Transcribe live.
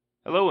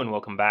Hello and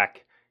welcome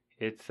back.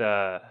 It's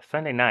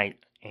Sunday night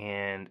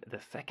and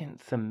the second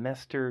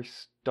semester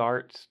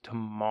starts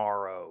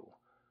tomorrow.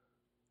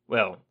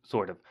 Well,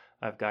 sort of.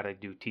 I've got to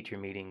do teacher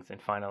meetings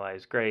and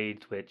finalize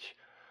grades, which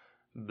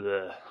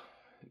the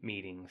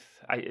meetings.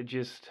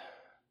 That's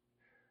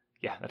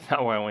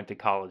not what I went to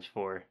college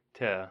for,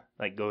 to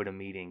like go to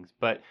meetings.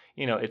 But,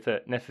 it's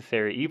a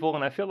necessary evil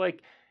and I feel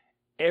like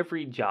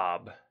every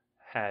job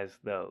has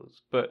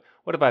those. But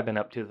what have I been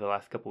up to the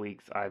last couple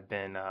weeks? I've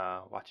been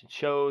watching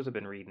shows, I've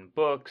been reading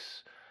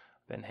books,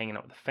 been hanging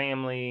out with the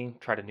family,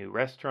 tried a new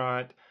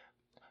restaurant.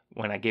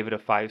 When I gave it a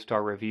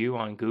 5-star review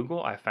on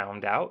Google, I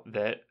found out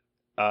that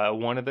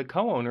one of the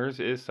co-owners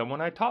is someone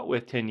I taught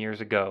with 10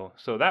 years ago.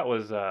 So that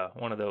was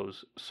one of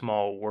those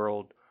small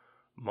world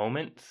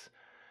moments.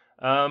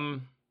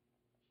 Um,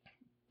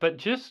 but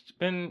just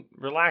been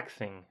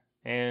relaxing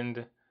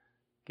and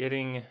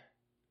getting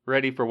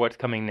ready for what's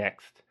coming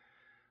next.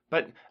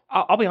 But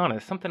I'll be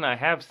honest, something I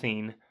have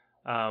seen,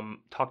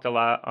 talked a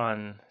lot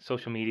on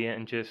social media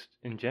and just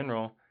in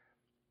general,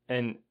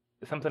 and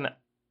something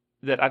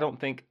that I don't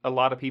think a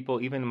lot of people,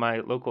 even in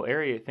my local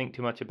area, think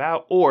too much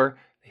about, or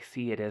they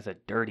see it as a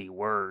dirty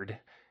word.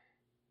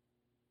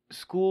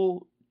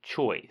 School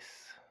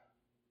choice.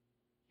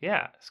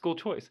 Yeah, school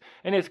choice.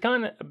 And it's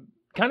kind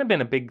of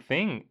been a big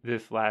thing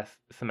this last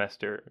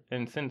semester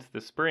and since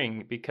the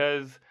spring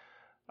because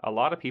a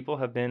lot of people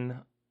have been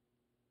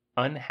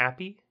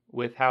unhappy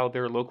with how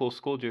their local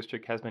school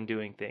district has been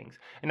doing things.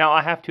 And now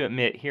I have to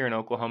admit, here in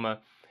Oklahoma,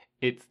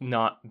 it's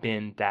not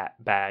been that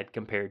bad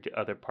compared to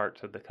other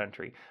parts of the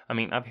country. I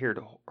mean, I've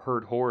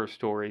heard horror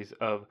stories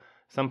of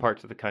some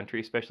parts of the country,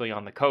 especially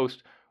on the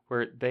coast,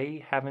 where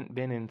they haven't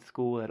been in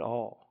school at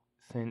all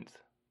since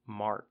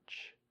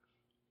March.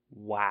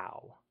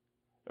 Wow.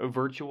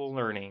 Virtual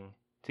learning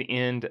to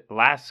end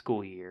last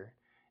school year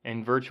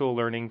and virtual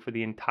learning for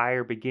the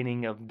entire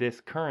beginning of this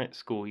current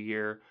school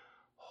year.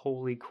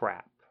 Holy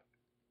crap.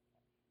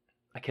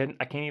 I can't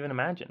even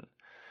imagine.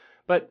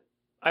 But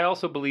I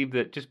also believe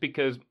that just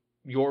because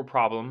your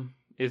problem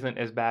isn't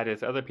as bad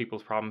as other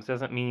people's problems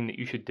doesn't mean that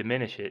you should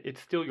diminish it. It's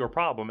still your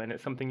problem and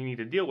it's something you need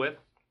to deal with.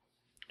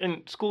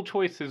 And school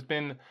choice has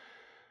been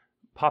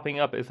popping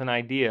up as an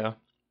idea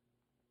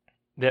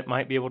that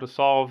might be able to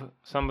solve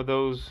some of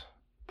those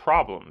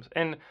problems.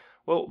 And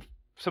well,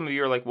 some of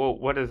you are like, well,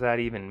 what does that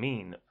even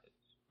mean?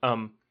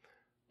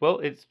 Well,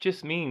 it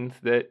just means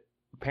that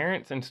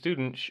parents and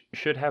students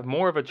should have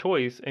more of a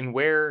choice in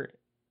where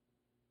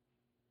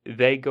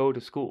they go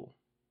to school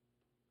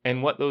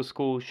and what those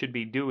schools should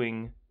be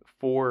doing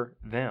for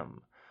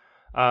them.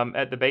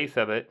 At the base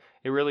of it,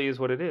 it really is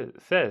what it is.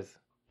 It says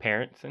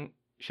parents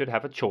should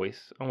have a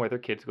choice on where their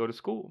kids go to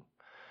school.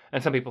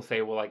 And some people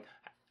say, well, like,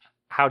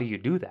 how do you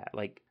do that?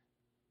 Like,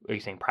 are you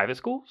saying private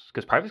schools?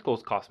 Because private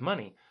schools cost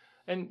money.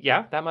 And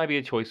yeah, that might be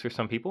a choice for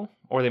some people.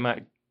 Or they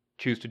might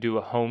choose to do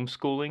a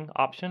homeschooling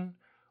option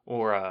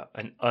or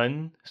an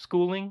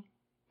unschooling.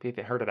 If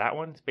you've heard of that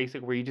one, it's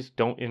basically where you just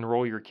don't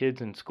enroll your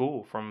kids in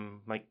school from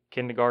like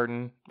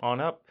kindergarten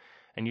on up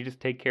and you just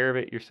take care of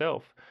it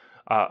yourself.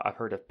 I've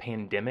heard of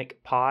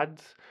pandemic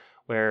pods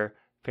where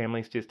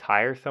families just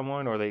hire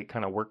someone or they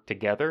kind of work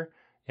together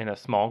in a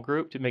small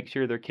group to make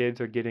sure their kids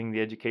are getting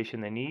the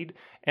education they need.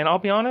 And I'll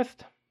be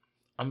honest,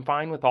 I'm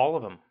fine with all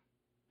of them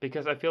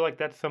because I feel like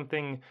that's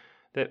something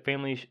that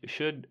families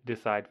should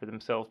decide for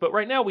themselves. But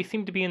right now we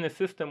seem to be in the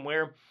system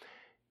where,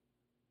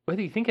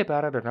 whether you think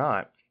about it or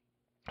not,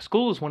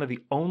 school is one of the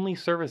only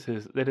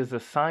services that is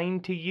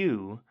assigned to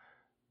you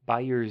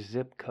by your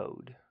zip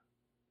code.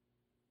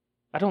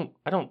 I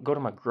don't go to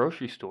my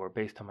grocery store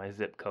based on my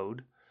zip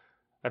code.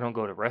 I don't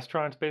go to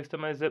restaurants based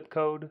on my zip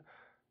code.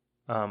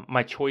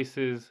 My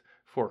choices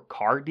for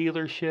car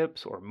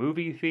dealerships or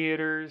movie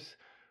theaters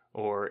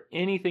or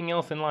anything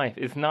else in life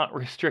is not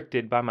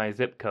restricted by my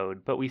zip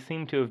code, but we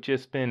seem to have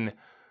just been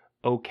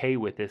okay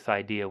with this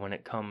idea when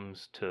it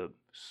comes to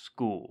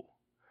school.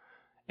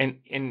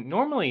 And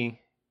normally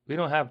we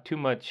don't have too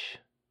much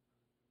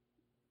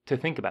to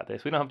think about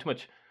this. We don't have too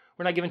much,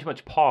 we're not given too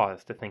much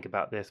pause to think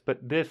about this,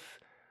 but this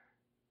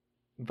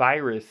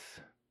virus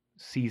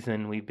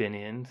season we've been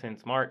in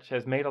since March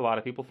has made a lot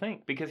of people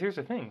think. Because here's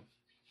the thing,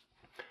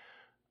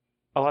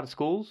 a lot of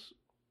schools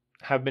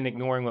have been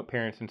ignoring what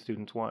parents and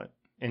students want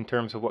in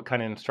terms of what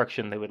kind of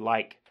instruction they would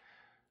like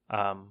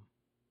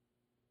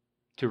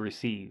to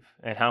receive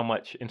and how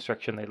much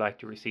instruction they'd like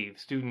to receive.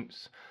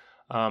 Students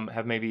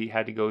have maybe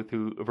had to go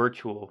through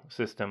virtual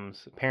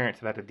systems. Parents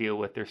have had to deal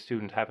with their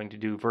students having to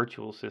do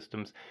virtual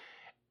systems.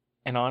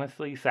 And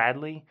honestly,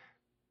 sadly,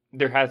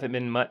 there hasn't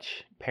been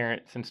much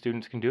parents and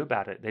students can do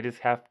about it. They just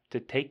have to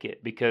take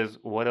it because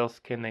what else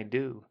can they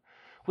do?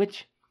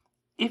 Which,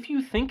 if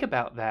you think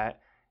about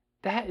that,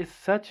 that is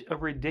such a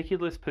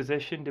ridiculous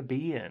position to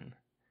be in.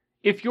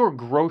 If your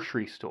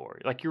grocery store,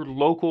 like your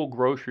local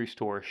grocery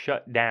store,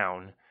 shut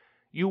down,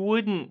 you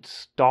wouldn't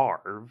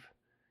starve.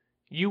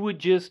 You would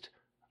just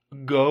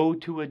go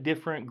to a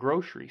different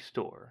grocery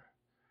store.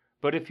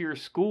 But if your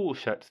school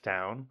shuts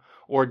down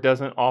or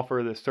doesn't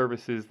offer the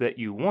services that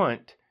you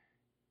want,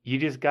 you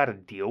just got to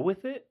deal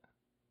with it.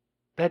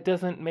 That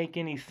doesn't make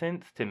any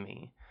sense to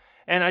me.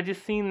 And I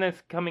just seen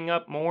this coming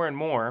up more and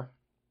more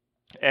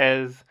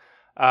as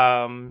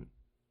um,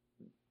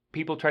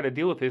 people try to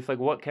deal with this. Like,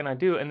 what can I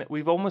do? And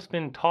we've almost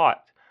been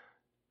taught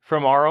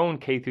from our own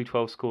K through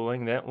 12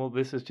 schooling that, well,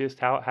 this is just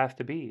how it has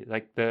to be.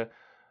 Like the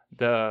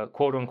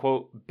quote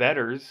unquote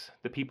betters,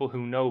 the people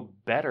who know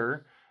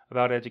better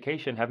about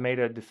education have made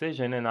a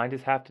decision and I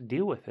just have to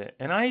deal with it.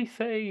 And I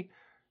say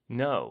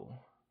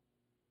no.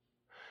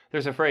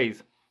 There's a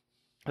phrase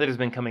that has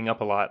been coming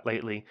up a lot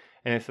lately,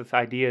 and it's this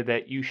idea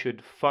that you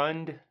should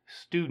fund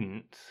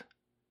students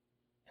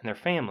and their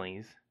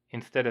families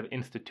instead of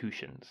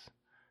institutions.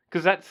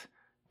 Because that's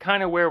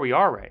kind of where we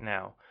are right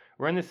now.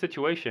 We're in this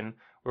situation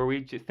where we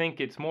just think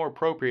it's more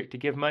appropriate to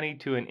give money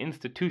to an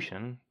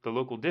institution, the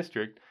local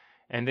district,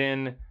 and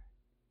then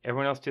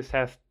everyone else just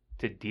has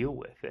to deal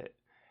with it.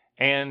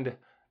 And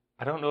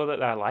I don't know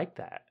that I like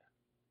that,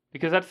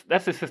 because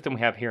that's the system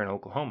we have here in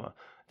Oklahoma.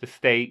 The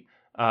state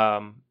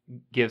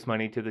gives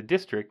money to the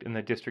district, and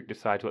the district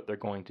decides what they're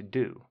going to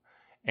do.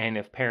 And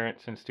if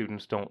parents and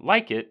students don't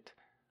like it,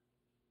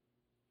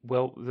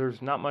 well,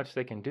 there's not much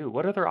they can do.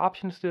 What other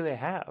options do they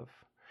have?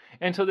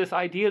 And so this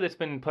idea that's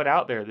been put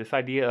out there, this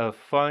idea of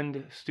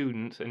fund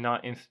students and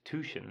not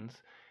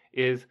institutions,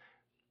 is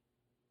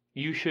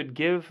you should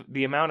give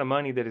the amount of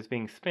money that is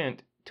being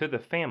spent to the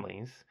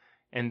families,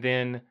 and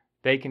then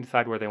they can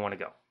decide where they want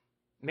to go.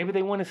 Maybe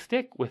they want to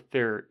stick with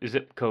their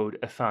zip code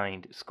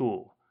assigned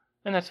school,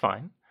 and that's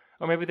fine.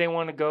 Or maybe they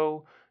want to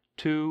go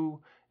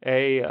to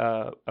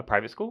a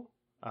private school,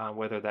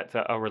 whether that's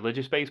a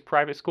religious-based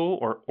private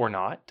school or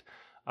not.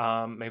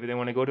 Maybe they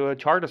want to go to a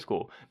charter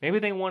school. Maybe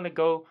they want to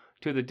go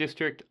to the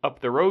district up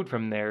the road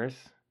from theirs.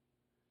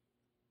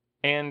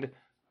 And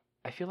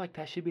I feel like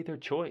that should be their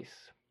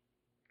choice.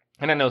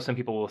 And I know some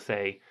people will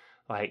say,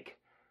 like,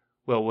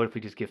 well, what if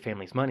we just give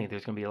families money?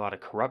 There's going to be a lot of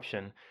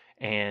corruption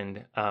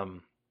and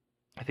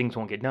things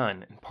won't get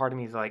done. And part of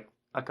me is like,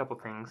 a couple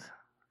things.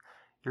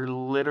 You're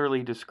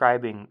literally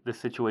describing the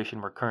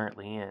situation we're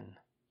currently in.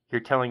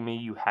 You're telling me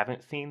you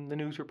haven't seen the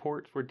news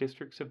reports where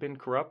districts have been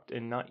corrupt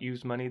and not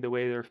used money the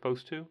way they're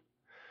supposed to?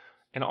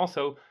 And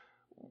also,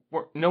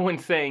 no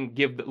one's saying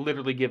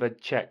literally give a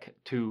check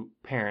to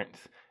parents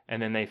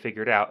and then they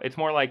figure it out. It's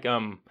more like,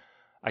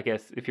 I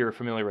guess if you're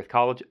familiar with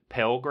college,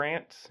 Pell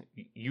Grants.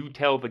 You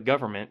tell the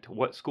government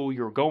what school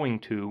you're going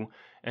to,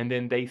 and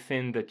then they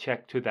send the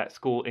check to that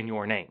school in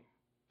your name.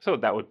 So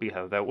that would be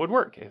how that would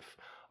work. If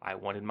I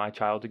wanted my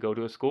child to go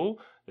to a school,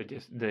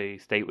 the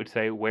state would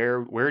say,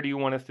 where do you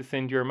want us to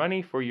send your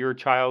money for your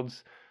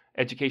child's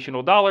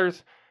educational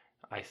dollars?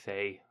 I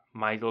say,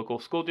 my local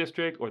school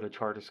district, or the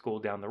charter school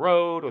down the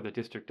road, or the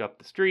district up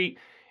the street,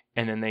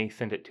 and then they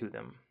send it to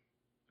them.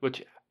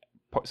 Which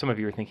some of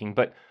you are thinking,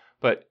 but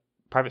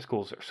private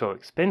schools are so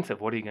expensive.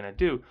 What are you going to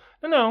do?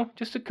 No,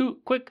 just a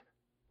quick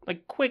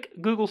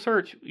Google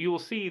search. You will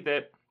see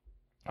that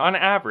on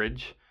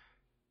average,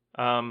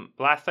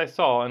 last I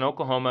saw in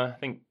Oklahoma, I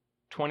think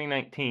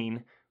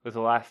 2019 was the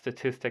last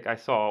statistic I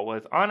saw,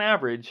 was on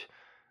average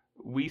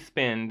we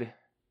spend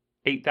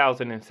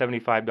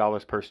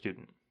 $8,075 per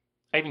student.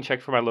 I even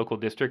checked for my local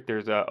district.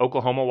 There's a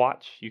Oklahoma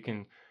Watch.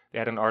 They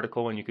had an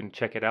article and you can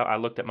check it out. I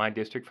looked at my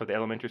district for the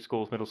elementary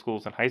schools, middle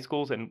schools, and high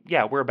schools, and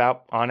yeah, we're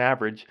about on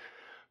average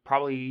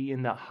probably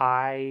in the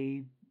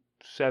high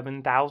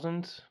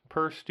 7,000s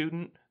per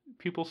student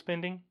pupil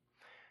spending,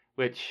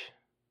 which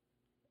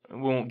we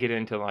won't get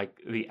into like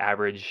the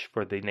average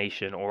for the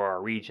nation or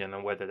our region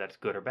and whether that's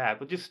good or bad,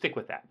 but just stick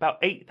with that.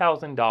 About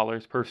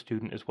 $8,000 per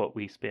student is what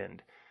we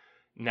spend.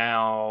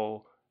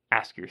 Now,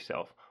 ask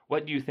yourself,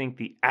 what do you think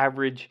the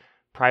average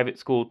private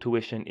school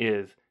tuition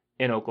is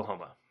in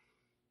Oklahoma?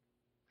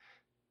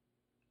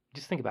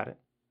 Just think about it.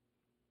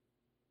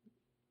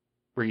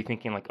 Were you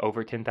thinking like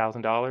over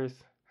 $10,000?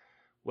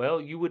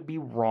 Well, you would be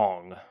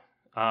wrong.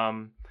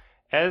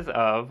 As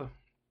of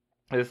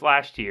this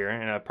last year,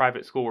 in a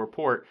private school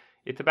report,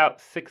 it's about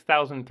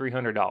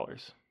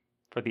 $6,300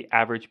 for the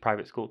average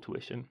private school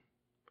tuition.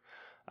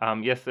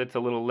 Yes, that's a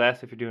little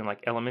less if you're doing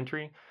like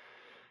elementary,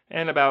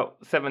 and about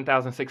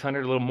 $7,600, a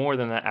little more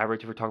than that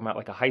average if we're talking about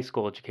like a high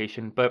school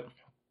education, but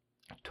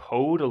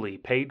totally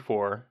paid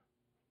for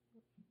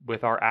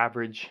with our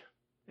average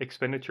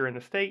expenditure in the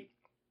state.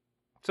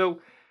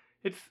 So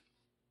it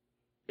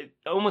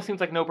almost seems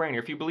like a no-brainer.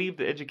 If you believe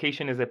that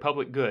education is a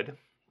public good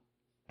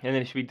and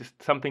that it should be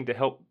just something to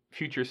help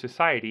future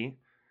society,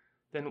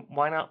 then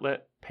why not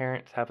let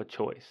parents have a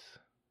choice?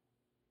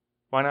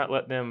 Why not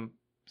let them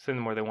send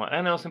them where they want?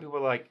 I know some people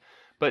are like,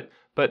 but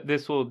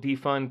this will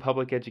defund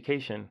public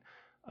education.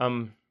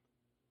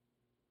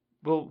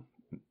 Well,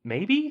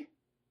 maybe?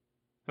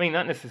 I mean,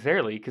 not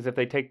necessarily, because if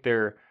they take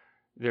their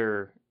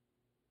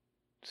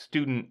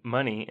student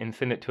money and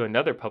send it to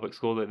another public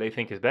school that they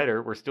think is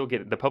better,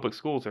 the public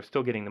schools are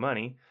still getting the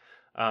money.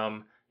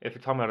 If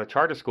you're talking about a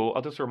charter school,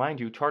 I'll just remind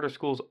you, charter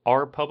schools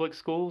are public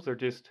schools. They're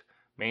just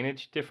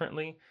managed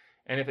differently.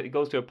 And if it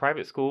goes to a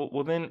private school,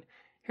 well then,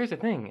 here's the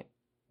thing.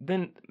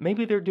 Then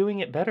maybe they're doing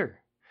it better.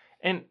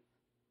 And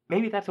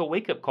maybe that's a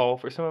wake-up call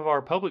for some of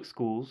our public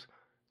schools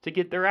to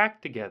get their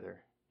act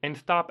together and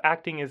stop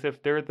acting as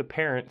if they're the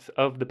parents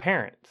of the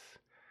parents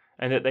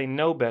and that they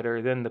know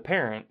better than the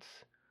parents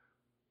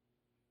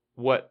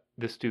what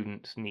the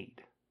students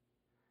need.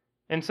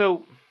 And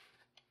so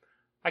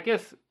I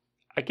guess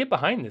I get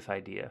behind this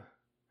idea.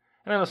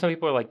 And I know some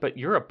people are like, but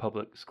you're a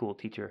public school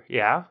teacher.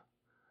 Yeah,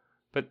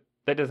 but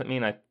that doesn't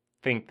mean I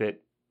think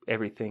that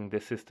everything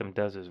this system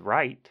does is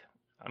right.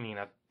 I mean,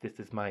 this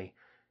is my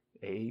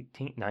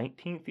 18th,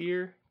 19th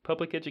year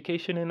public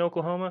education in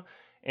Oklahoma.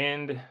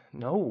 And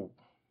no,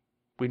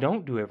 we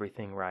don't do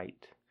everything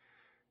right.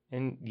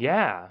 And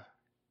yeah,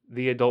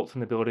 the adults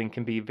in the building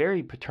can be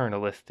very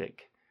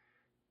paternalistic.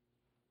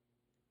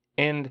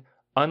 And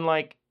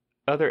unlike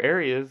other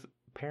areas,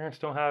 parents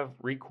don't have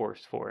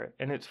recourse for it.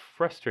 And it's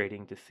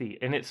frustrating to see.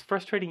 And it's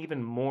frustrating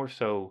even more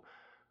so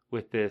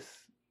with this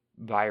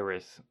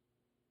virus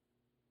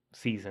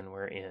season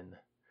we're in.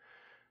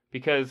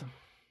 Because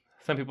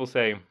some people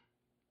say,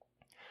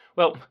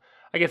 well,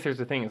 I guess there's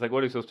the thing. It's like, what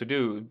are you supposed to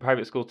do?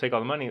 Private schools take all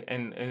the money,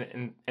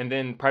 and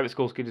then private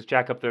schools could just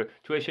jack up their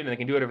tuition and they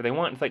can do whatever they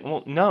want. It's like,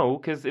 well, no,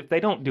 because if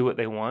they don't do what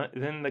they want,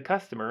 then the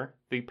customer,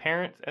 the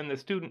parents, and the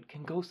student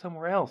can go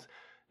somewhere else.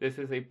 This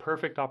is a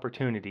perfect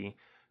opportunity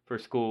for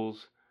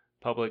schools,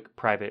 public,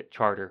 private,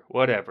 charter,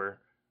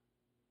 whatever,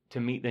 to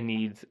meet the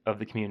needs of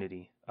the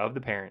community, of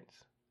the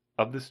parents,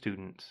 of the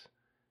students.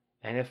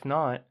 And if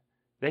not,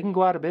 they can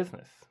go out of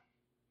business.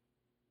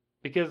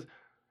 Because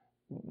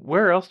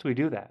where else do we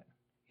do that?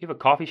 You have a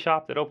coffee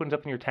shop that opens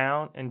up in your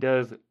town and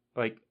does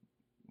like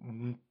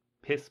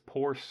piss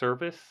poor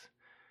service.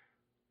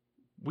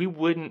 We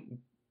wouldn't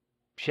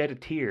shed a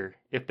tear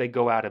if they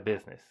go out of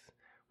business.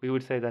 We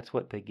would say that's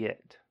what they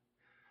get.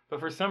 But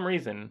for some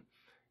reason,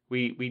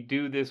 we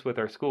do this with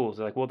our schools.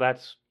 They're like, well,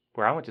 that's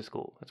where I went to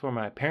school. That's where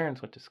my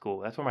parents went to school.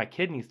 That's where my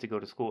kid needs to go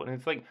to school. And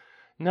it's like,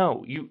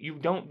 no, you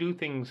don't do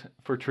things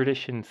for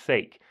tradition's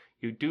sake.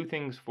 You do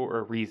things for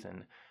a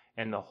reason.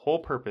 And the whole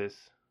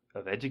purpose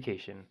of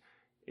education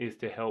is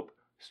to help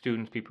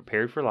students be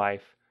prepared for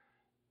life,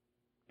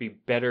 be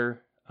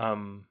better,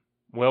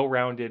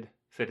 well-rounded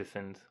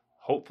citizens,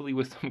 hopefully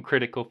with some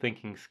critical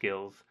thinking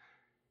skills.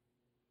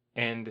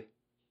 And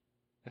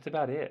that's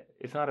about it.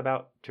 It's not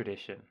about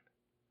tradition.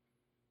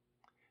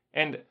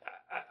 And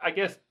I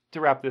guess to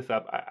wrap this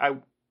up, I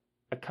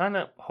kind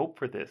of hope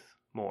for this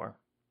more,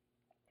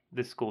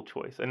 this school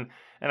choice. And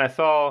I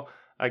saw,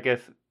 I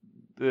guess,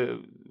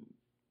 the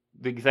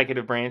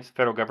executive branch,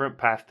 federal government,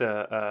 passed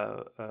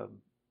a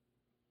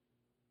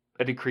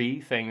decree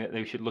saying that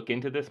they should look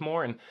into this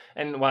more. And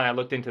when I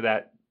looked into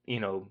that,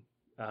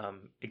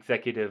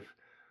 executive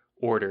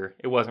order,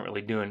 it wasn't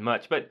really doing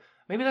much. But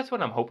maybe that's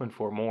what I'm hoping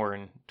for more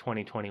in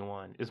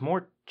 2021, is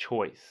more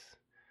choice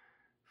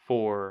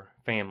for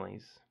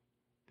families.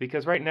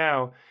 Because right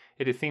now,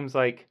 it seems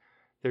like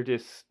they're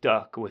just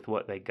stuck with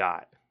what they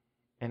got.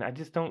 And I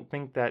just don't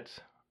think that's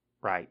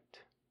right.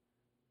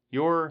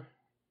 You're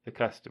the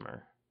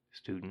customer,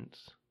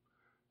 students.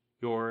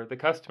 You're the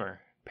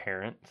customer,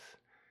 parents.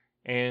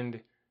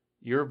 And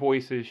your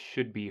voices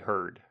should be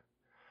heard.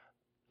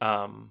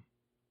 And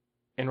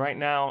right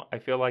now, I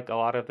feel like a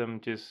lot of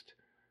them just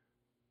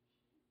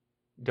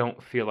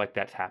don't feel like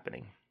that's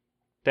happening.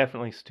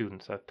 Definitely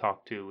students I've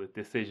talked to with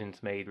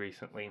decisions made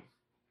recently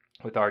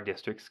with our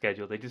district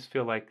schedule. They just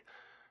feel like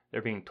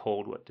they're being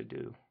told what to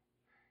do.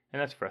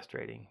 And that's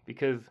frustrating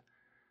because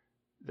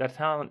that's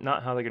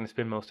not how they're going to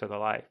spend most of their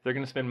life. They're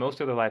going to spend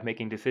most of their life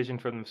making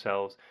decisions for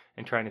themselves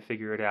and trying to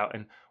figure it out.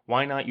 And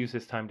why not use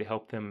this time to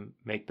help them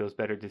make those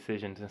better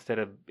decisions instead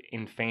of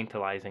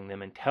infantilizing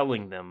them and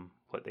telling them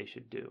what they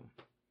should do?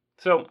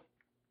 So,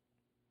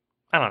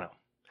 I don't know.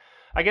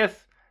 I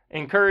guess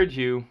encourage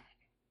you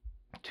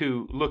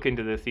to look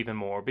into this even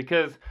more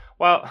because,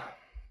 well,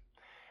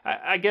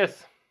 I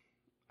guess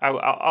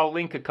I'll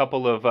link a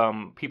couple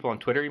of people on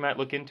Twitter you might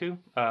look into.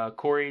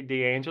 Corey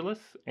DeAngelis,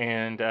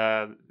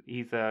 and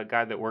he's a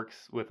guy that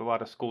works with a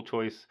lot of school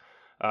choice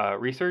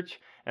research.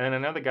 And then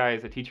another guy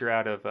is a teacher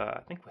out of,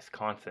 I think,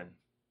 Wisconsin.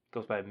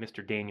 Goes by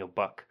Mr. Daniel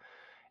Buck.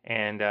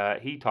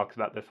 And he talks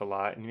about this a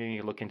lot, and you need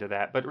to look into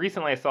that. But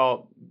recently I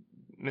saw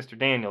Mr.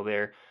 Daniel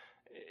there.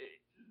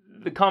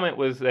 The comment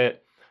was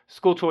that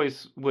school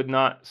choice would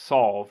not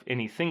solve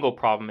any single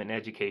problem in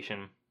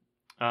education,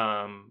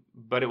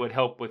 but it would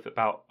help with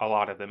about a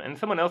lot of them. And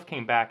someone else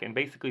came back and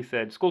basically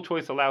said school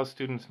choice allows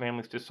students and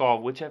families to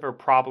solve whichever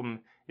problem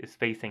is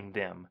facing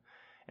them,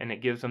 and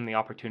it gives them the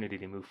opportunity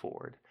to move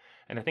forward.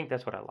 And I think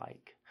that's what I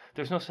like.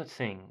 There's no such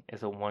thing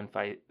as a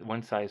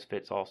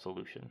one-size-fits-all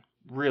solution.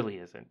 Really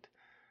isn't.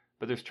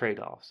 But there's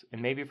trade-offs.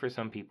 And maybe for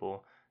some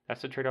people,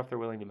 that's the trade-off they're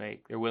willing to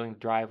make. They're willing to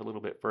drive a little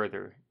bit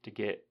further to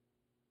get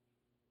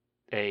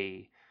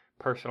a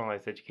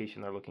personalized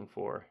education they're looking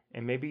for.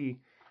 And maybe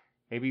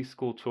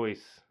school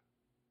choice,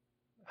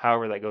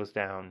 however that goes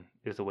down,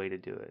 is the way to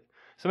do it.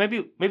 So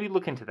maybe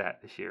look into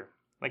that this year.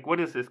 Like, what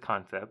is this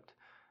concept?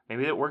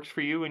 Maybe it works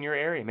for you in your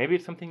area. Maybe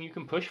it's something you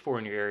can push for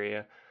in your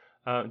area.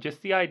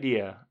 Just the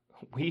idea,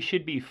 we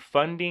should be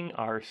funding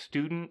our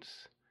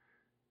students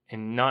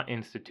and not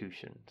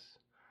institutions.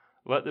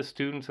 Let the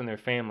students and their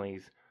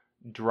families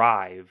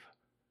drive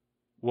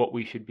what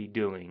we should be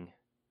doing,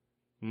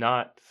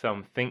 not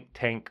some think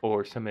tank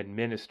or some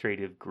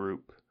administrative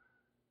group,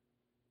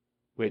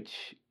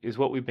 which is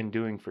what we've been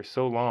doing for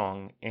so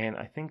long, and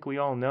I think we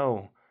all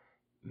know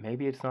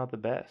maybe it's not the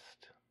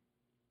best.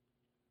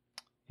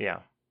 Yeah.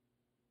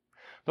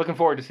 Looking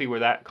forward to see where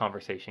that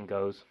conversation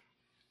goes.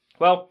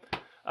 Well,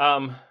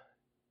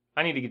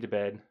 I need to get to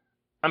bed.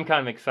 I'm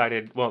kind of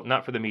excited, well,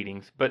 not for the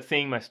meetings, but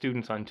seeing my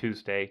students on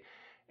Tuesday,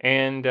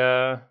 and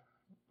I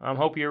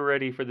hope you're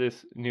ready for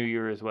this new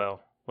year as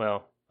well.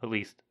 Well, at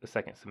least the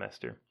second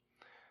semester.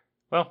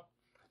 Well,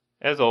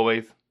 as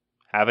always,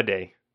 have a day.